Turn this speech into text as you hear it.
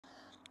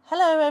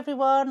Hello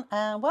everyone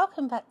and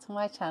welcome back to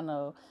my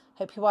channel.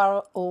 Hope you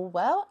are all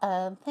well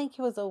and thank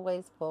you as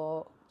always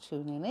for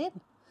tuning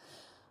in.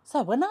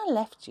 So when I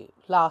left you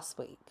last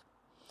week,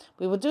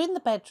 we were doing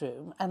the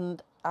bedroom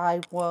and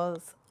I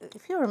was,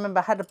 if you remember,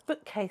 I had a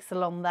bookcase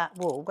along that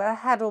wall where I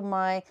had all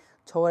my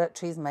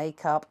toiletries,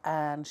 makeup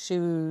and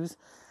shoes,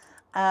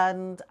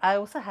 and I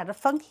also had a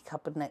funky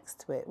cupboard next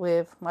to it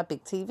with my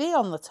big TV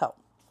on the top.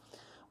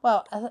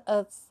 Well,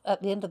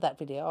 at the end of that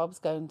video, I was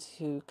going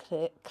to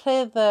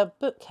clear the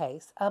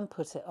bookcase and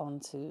put it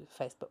onto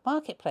Facebook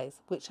Marketplace,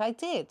 which I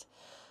did.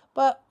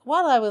 But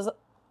while I was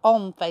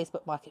on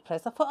Facebook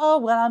Marketplace, I thought, oh,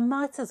 well, I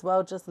might as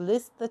well just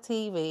list the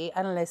TV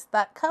and list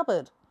that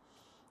cupboard,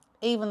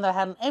 even though I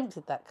hadn't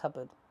emptied that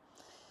cupboard.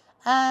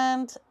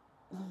 And,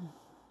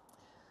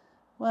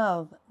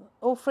 well,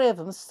 all three of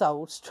them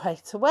sold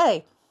straight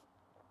away.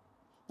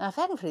 Now,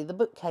 thankfully, the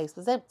bookcase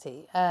was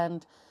empty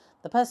and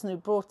the person who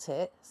brought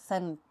it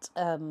sent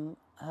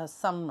her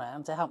son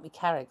round to help me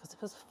carry it because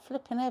it was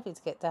flipping heavy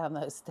to get down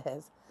those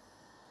stairs.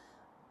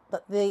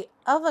 But the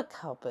other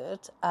cupboard,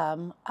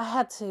 I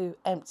had to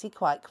empty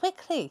quite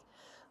quickly.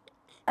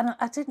 And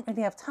I didn't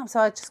really have time. So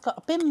I just got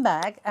a bin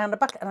bag and a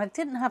bucket. And I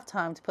didn't have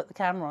time to put the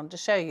camera on to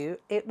show you.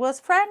 It was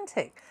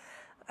frantic.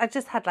 I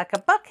just had like a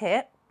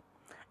bucket.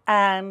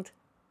 And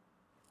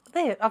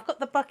there, I've got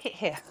the bucket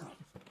here.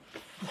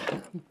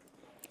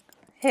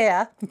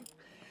 Here.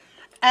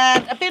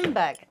 And a bin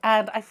bag,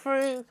 and I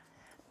threw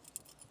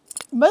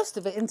most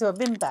of it into a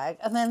bin bag,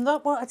 and then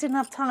I didn't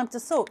have time to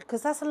sort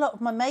because that's a lot of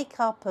my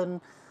makeup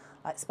and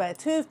like spare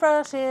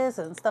toothbrushes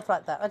and stuff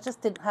like that. I just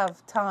didn't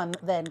have time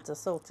then to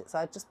sort it, so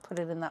I just put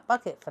it in that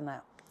bucket for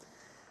now.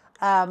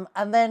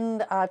 And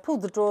then I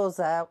pulled the drawers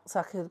out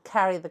so I could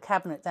carry the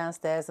cabinet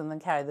downstairs and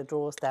then carry the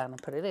drawers down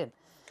and put it in.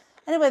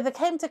 Anyway, they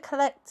came to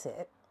collect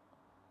it,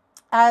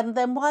 and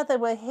then while they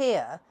were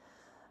here,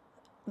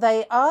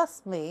 they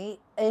asked me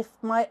if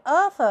my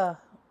other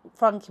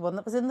funky one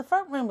that was in the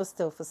front room was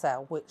still for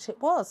sale, which it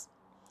was.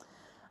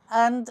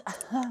 And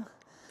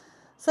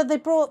so they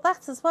brought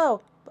that as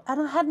well.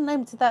 And I hadn't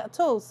emptied that at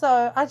all.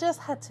 So I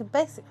just had to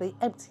basically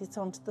empty it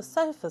onto the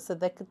sofa so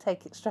they could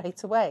take it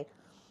straight away.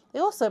 They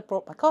also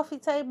brought my coffee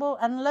table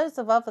and loads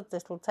of other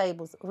little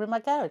tables that were in my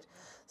garage.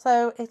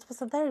 So it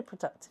was a very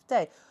productive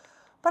day.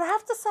 But I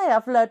have to say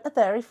I've learned a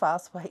very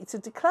fast way to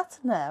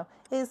declutter now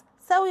is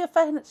sell your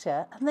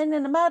furniture and then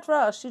in a mad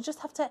rush you just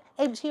have to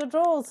empty your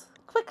drawers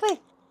quickly.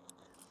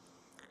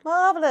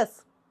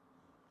 Marvellous.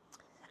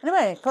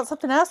 Anyway, got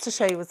something else to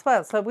show you as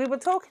well. So we were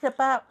talking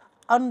about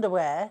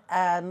underwear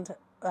and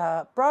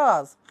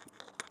bras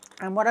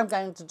and what I'm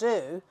going to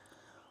do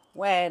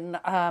when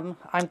I'm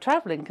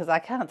travelling, because I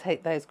can't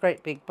take those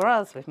great big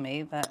bras with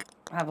me that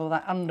have all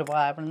that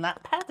underwear and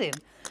that padding.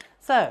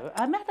 So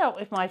I met up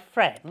with my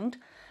friend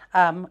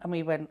and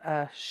we went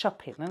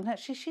shopping, and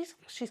actually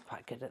she's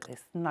quite good at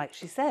this. And like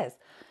she says,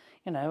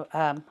 you know,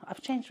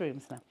 I've changed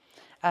rooms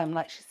now.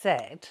 Like she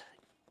said,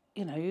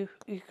 you know,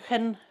 you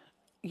can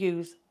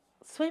use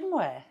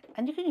swimwear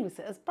and you can use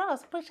it as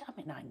bras, which, I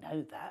mean, I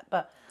know that,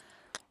 but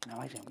no,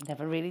 I've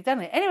never really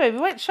done it. Anyway, we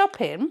went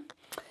shopping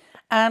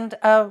and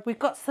we've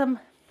got some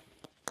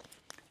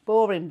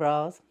boring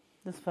bras,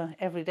 just for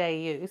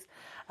everyday use,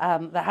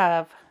 that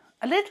have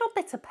a little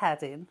bit of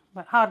padding,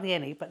 but hardly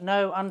any, but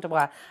no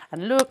underwear.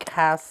 And look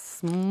how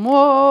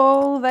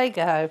small they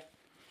go.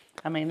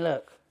 I mean,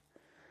 look.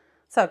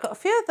 So I've got a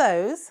few of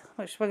those,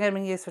 which we're going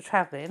to use for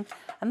travelling.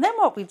 And then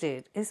what we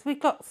did is we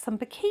got some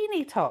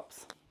bikini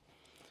tops.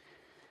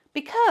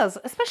 Because,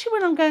 especially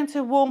when I'm going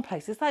to warm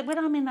places, like when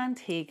I'm in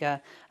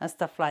Antigua and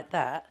stuff like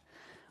that,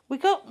 we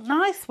got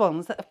nice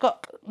ones that have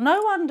got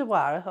no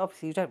underwear.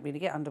 Obviously, you don't really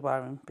get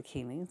underwear in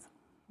bikinis.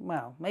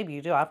 Well, maybe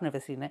you do, I've never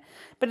seen it.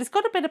 But it's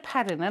got a bit of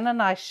padding and a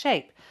nice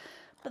shape.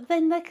 But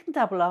then they can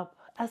double up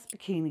as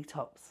bikini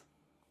tops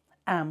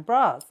and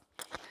bras.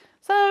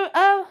 So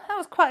that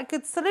was quite a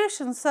good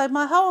solution. So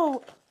my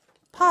whole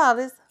pile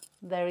is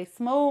very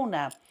small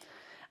now.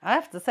 I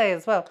have to say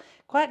as well,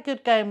 quite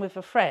good going with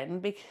a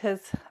friend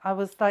because I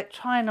was like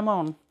trying them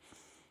on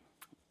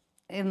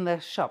in the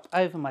shop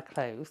over my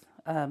clothes.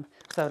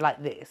 So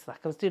like this, like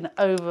I was doing it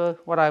over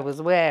what I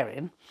was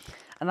wearing.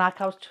 And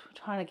like I was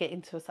trying to get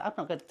into I'm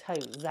not going to tell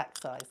you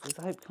exact sizes.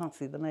 I hope you can't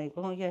see the name.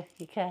 Oh yeah,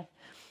 you can.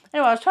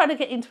 Anyway, I was trying to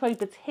get into a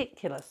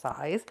particular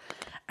size,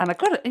 and I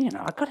got it. You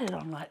know, I got it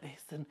on like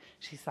this, and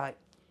she's like,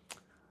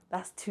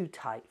 "That's too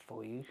tight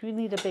for you. You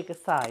need a bigger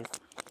size."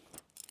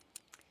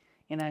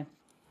 You know,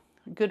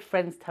 good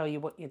friends tell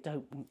you what you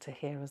don't want to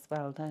hear as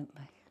well, don't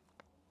they?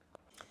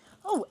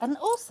 Oh, and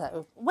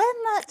also when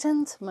that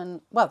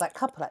gentleman, well, that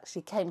couple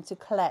actually came to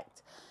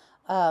collect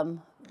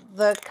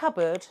the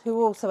cupboard,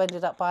 who also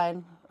ended up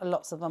buying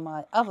lots of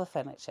my other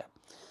furniture.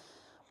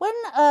 When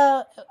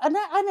and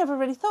I never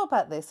really thought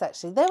about this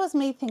actually. There was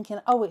me thinking,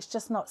 oh, it's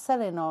just not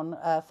selling on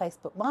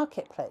Facebook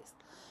Marketplace.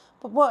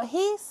 But what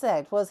he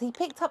said was he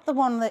picked up the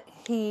one that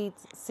he'd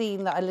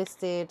seen that I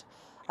listed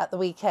at the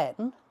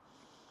weekend.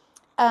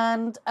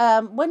 And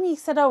when he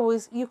said, oh,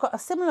 you've got a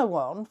similar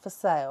one for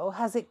sale,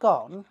 has it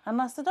gone?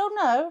 And I said,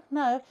 oh,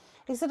 no.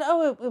 He said,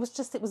 oh,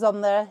 it was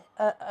on there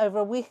over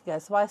a week ago,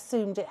 so I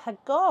assumed it had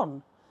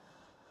gone.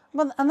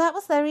 Well, and that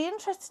was very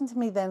interesting to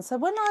me then. So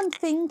when I'm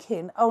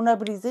thinking, oh,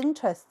 nobody's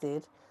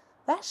interested,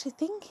 they're actually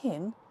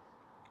thinking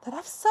that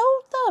I've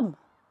sold them.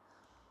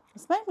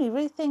 It's made me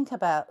rethink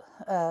about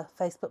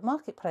Facebook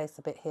Marketplace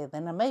a bit here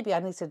then, and maybe I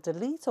need to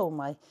delete all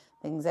my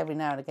things every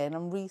now and again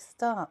and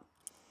restart.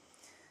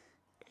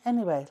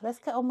 Anyway, let's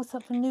get on with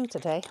something new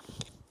today.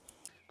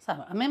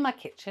 So I'm in my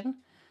kitchen.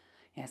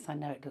 Yes, I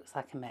know it looks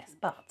like a mess,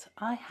 but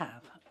I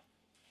have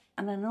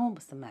an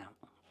enormous amount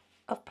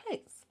of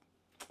plates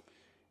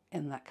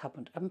in that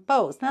cupboard and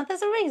bowls. Now,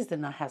 there's a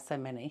reason I have so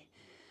many.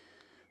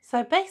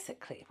 So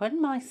basically,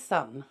 when my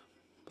son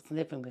was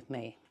living with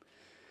me,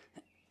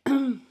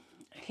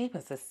 he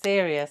was a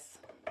serious,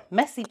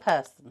 messy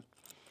person.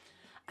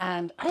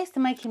 And I used to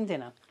make him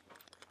dinner.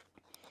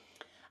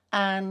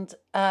 And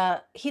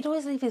he'd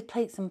always leave his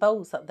plates and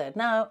bowls up there.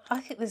 Now, I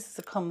think this is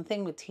a common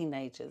thing with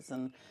teenagers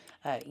and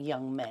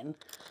young men.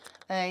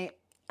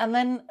 And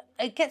then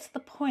it gets to the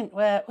point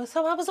where,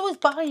 so I was always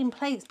buying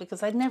plates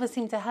because I never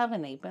seemed to have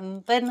any.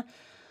 And then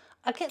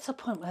I get to a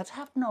point where I'd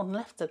have none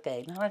left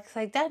again. And I'd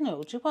say,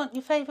 Daniel, do you want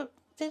your favourite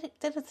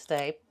dinner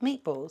today?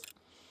 Meatballs?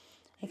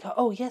 He'd go,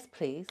 oh, yes,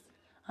 please.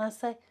 And I'd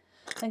say,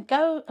 then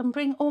go and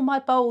bring all my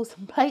bowls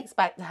and plates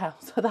back down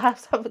so that I have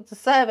something to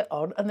serve it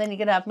on, and then you're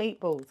going to have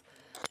meatballs.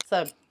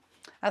 So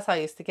that's how I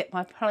used to get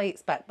my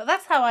plates back. But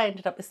that's how I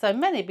ended up with so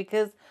many,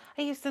 because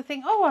I used to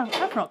think, oh,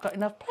 I've not got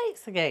enough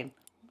plates again.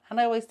 And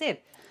I always did.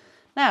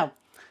 Now,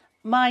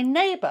 my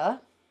neighbour,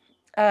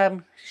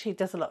 she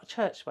does a lot of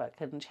church work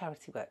and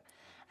charity work.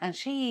 And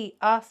she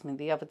asked me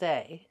the other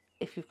day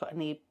if you've got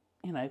any,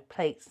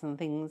 plates and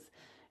things,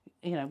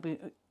 and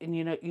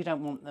you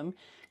don't want them,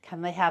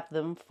 can they have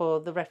them for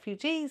the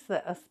refugees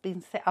that have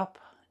been set up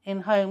in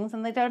homes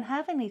and they don't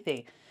have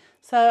anything?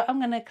 So I'm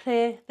going to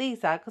clear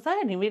these out because I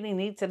only really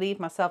need to leave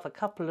myself a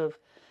couple of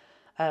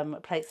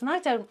plates. And I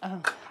don't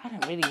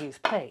really use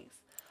plates.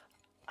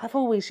 I've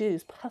always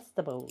used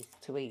pasta bowls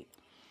to eat.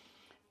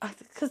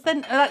 Because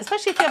then,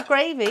 especially if you have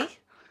gravy, it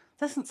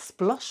doesn't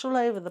splosh all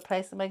over the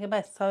place and make a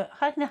mess. So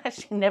I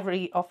actually never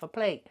eat off a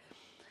plate.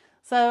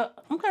 So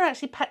I'm going to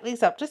actually pack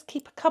these up. Just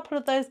keep a couple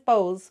of those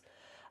bowls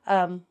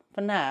for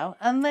now.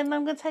 And then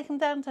I'm going to take them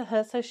down to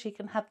her so she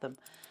can have them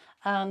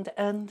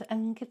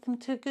and give them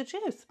to good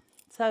use.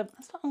 So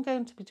that's what I'm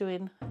going to be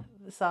doing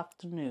this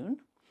afternoon.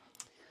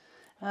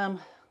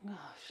 Gosh,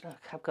 look,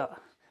 I've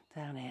got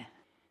down here.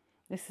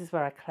 This is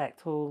where I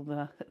collect all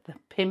the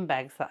pin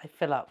bags that I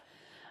fill up.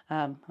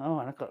 And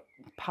I've got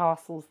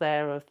parcels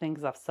there of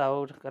things I've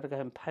sold. I've got to go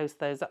and post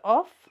those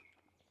off.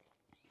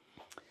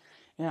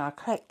 I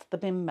collect the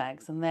bin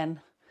bags, and then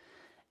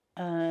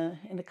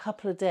in a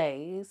couple of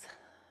days,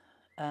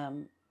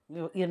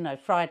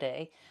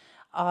 Friday,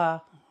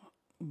 our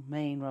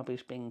main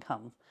rubbish bin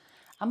comes.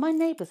 And my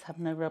neighbours have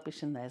no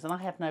rubbish in theirs, and I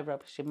have no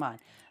rubbish in mine.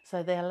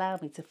 So they allow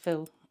me to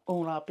fill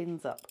all our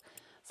bins up.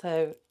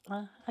 So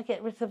I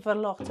get rid of a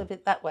lot of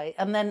it that way.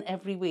 And then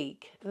every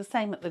week, the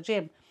same at the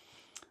gym,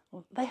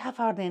 they have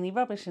hardly any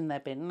rubbish in their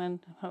bin.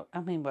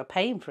 And we're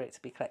paying for it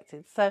to be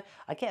collected. So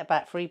I get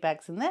about 3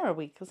 bags in there a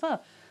week as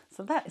well.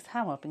 So that is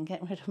how I've been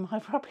getting rid of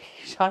my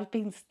rubbish. I've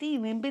been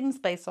stealing bin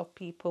space off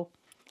people.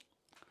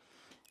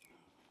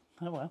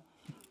 Oh well,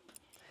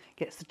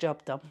 gets the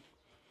job done.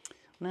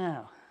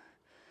 Now,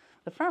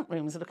 the front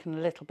room is looking a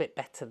little bit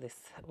better this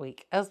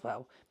week as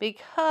well,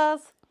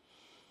 because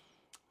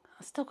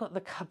I've still got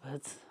the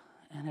cupboards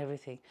and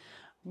everything.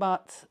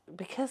 But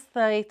because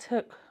they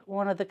took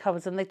one of the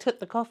cupboards and they took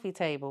the coffee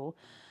table,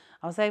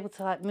 I was able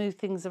to move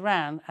things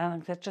around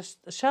and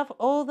just shove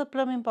all the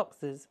blooming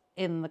boxes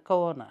in the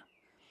corner.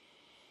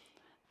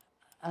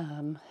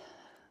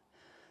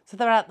 So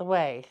they're out the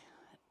way.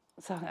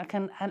 So I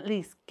can at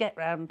least get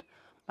round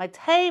my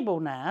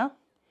table now,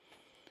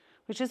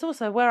 which is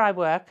also where I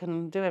work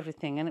and do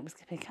everything, and it was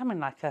becoming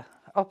like an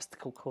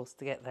obstacle course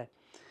to get there.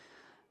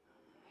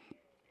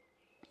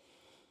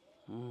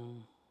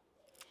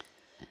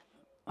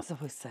 There's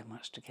always so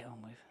much to get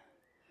on with.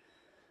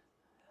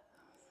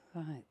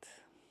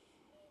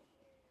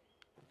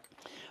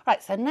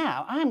 Right, so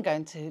now I'm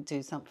going to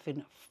do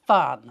something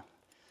fun.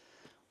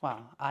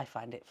 Well, I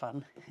find it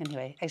fun.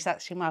 Anyway, it's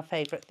actually my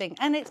favourite thing,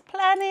 and it's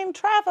planning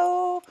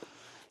travel.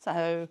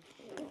 So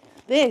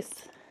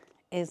this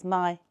is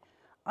my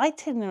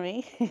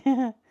itinerary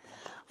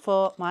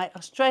for my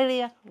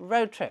Australia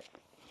road trip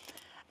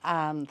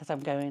that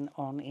I'm going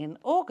on in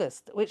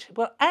August, which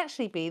will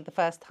actually be the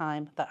first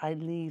time that I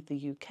leave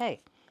the UK.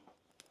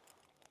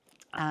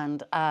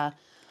 And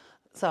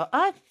so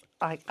I've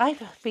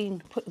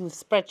been putting the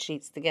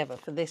spreadsheets together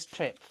for this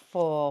trip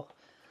for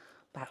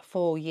about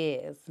 4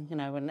 years,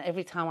 and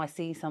every time I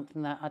see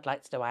something that I'd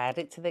like to do, I add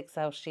it to the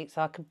Excel sheet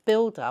so I could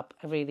build up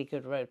a really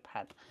good road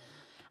plan.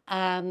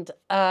 And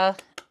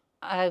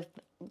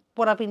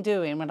what I've been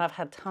doing when I've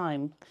had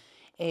time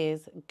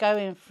is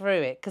going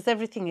through it, because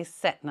everything is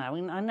set now.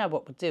 I know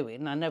what we're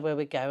doing, I know where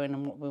we're going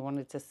and what we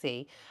wanted to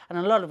see, and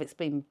a lot of it's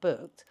been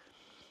booked.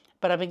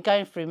 But I've been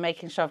going through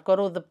making sure I've got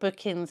all the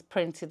bookings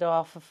printed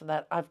off,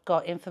 that I've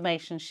got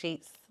information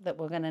sheets that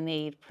we're going to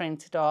need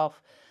printed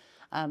off.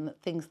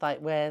 Things like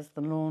where's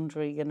the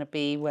laundry going to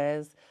be,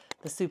 where's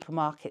the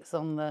supermarkets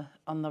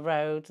on the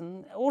road,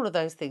 and all of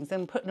those things,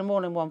 and putting them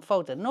all in one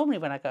folder. Normally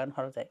when I go on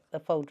holiday, the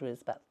folder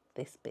is about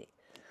this big.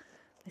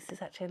 This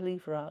is actually a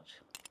lever arch.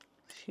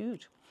 It's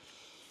huge.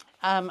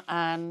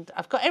 And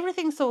I've got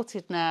everything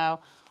sorted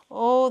now,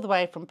 all the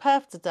way from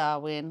Perth to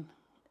Darwin,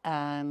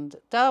 and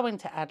Darwin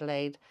to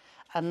Adelaide,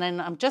 and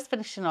then I'm just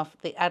finishing off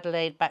the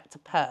Adelaide back to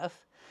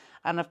Perth,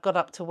 and I've got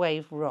up to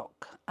Wave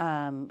Rock.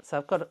 So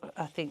I've got,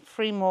 I think,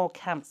 3 more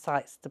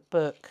campsites to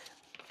book.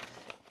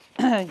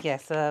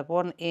 Yes,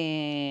 one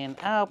in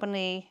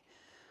Albany,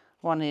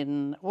 one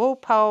in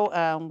Walpole,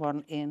 and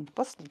one in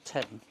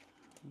Boston.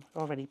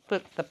 Already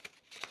booked the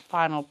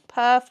final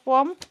Perth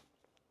one.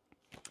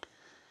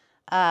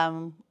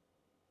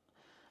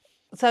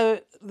 So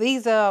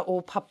these are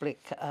all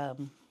public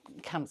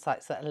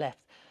campsites that are left.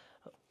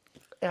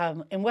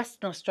 In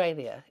Western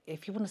Australia,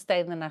 if you want to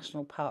stay in the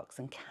national parks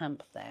and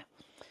camp there,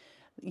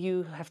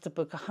 you have to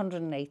book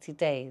 180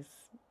 days.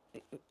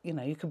 You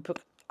know, you can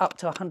book up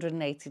to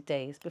 180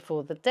 days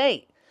before the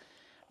date.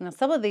 Now,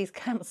 some of these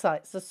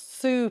campsites are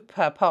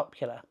super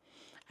popular,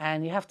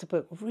 and you have to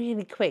book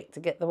really quick to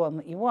get the one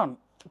that you want,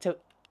 to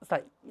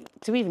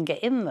even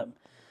get in them.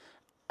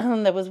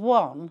 And there was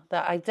one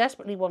that I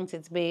desperately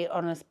wanted to be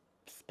on a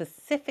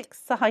specific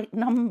site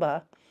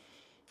number,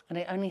 and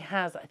it only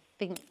has, I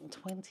think,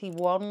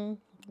 21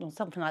 or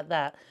something like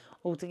that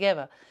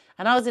altogether.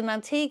 And I was in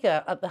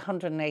Antigua at the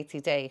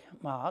 180-day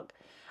mark,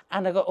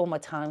 and I got all my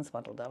times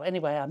muddled up.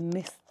 Anyway, I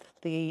missed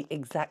the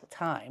exact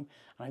time,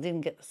 and I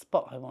didn't get the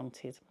spot I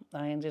wanted.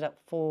 I ended up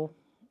four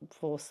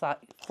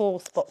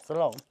spots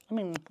along. I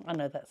mean, I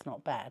know that's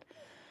not bad,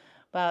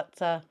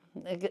 but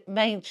it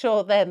made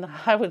sure then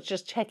that I was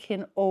just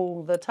checking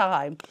all the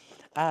time.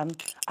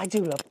 I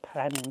do love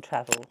planning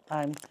travel.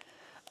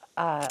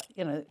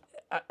 You know,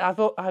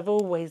 I've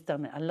always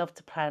done it. I love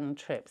to plan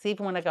trips.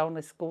 Even when I go on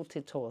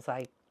escorted tours,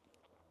 I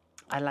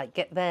like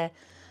get there.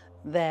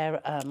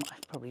 I've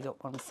probably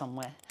got one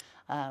somewhere.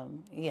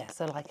 Yeah,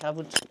 so like I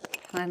would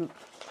plan,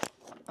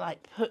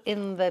 like put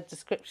in the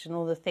description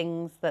all the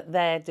things that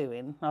they're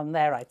doing on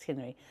their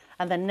itinerary,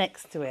 and then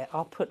next to it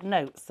I'll put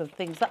notes of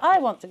things that I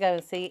want to go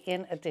and see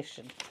in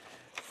addition.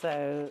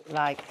 So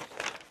like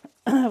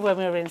when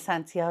we were in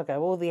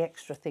Santiago, all the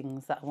extra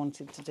things that I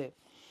wanted to do.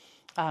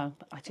 I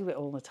do it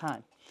all the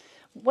time.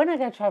 When I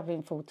go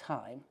travelling full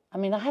time, I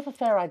mean, I have a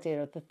fair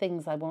idea of the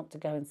things I want to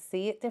go and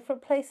see at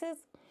different places,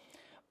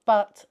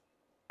 but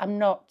I'm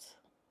not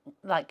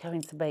like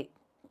going to make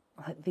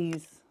like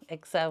these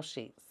Excel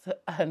sheets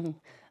and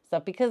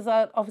stuff, because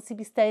I'll obviously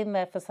be staying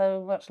there for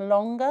so much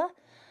longer.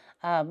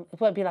 It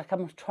won't be like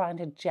I'm trying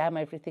to jam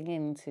everything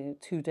into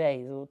 2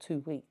 days or 2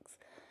 weeks.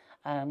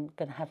 I'm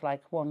going to have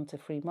like 1 to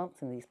 3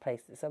 months in these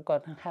places. So I've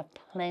got to have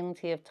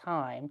plenty of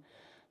time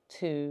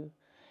to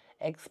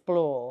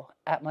explore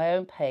at my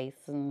own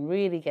pace and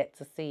really get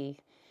to see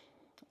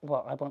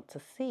what I want to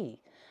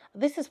see.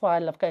 This is why I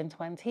love going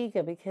to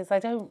Antigua, because I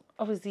don't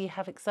obviously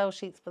have Excel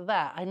sheets for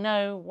that. I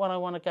know what I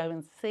want to go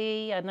and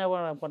see. I know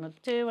what I want to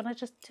do, and I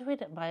just do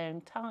it at my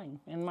own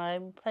time, in my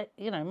own,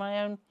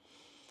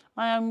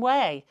 my own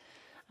way.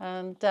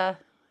 And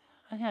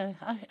you know,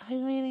 I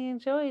really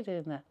enjoy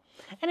doing that.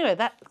 Anyway,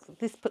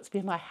 this puts me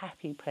in my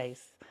happy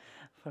place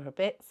for a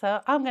bit.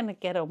 So I'm going to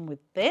get on with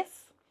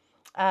this.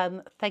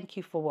 Thank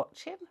you for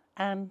watching,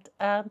 and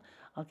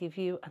I'll give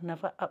you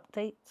another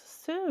update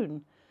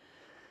soon.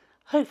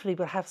 Hopefully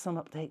we'll have some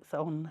updates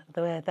on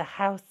where the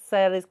house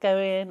sale is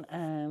going,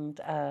 and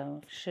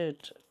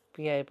should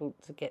be able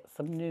to get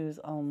some news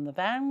on the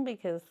van,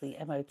 because the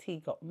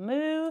MOT got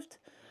moved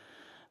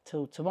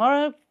till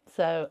tomorrow.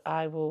 So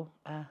I will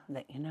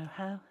let you know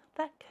how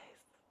that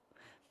goes.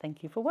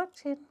 Thank you for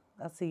watching.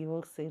 I'll see you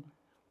all soon.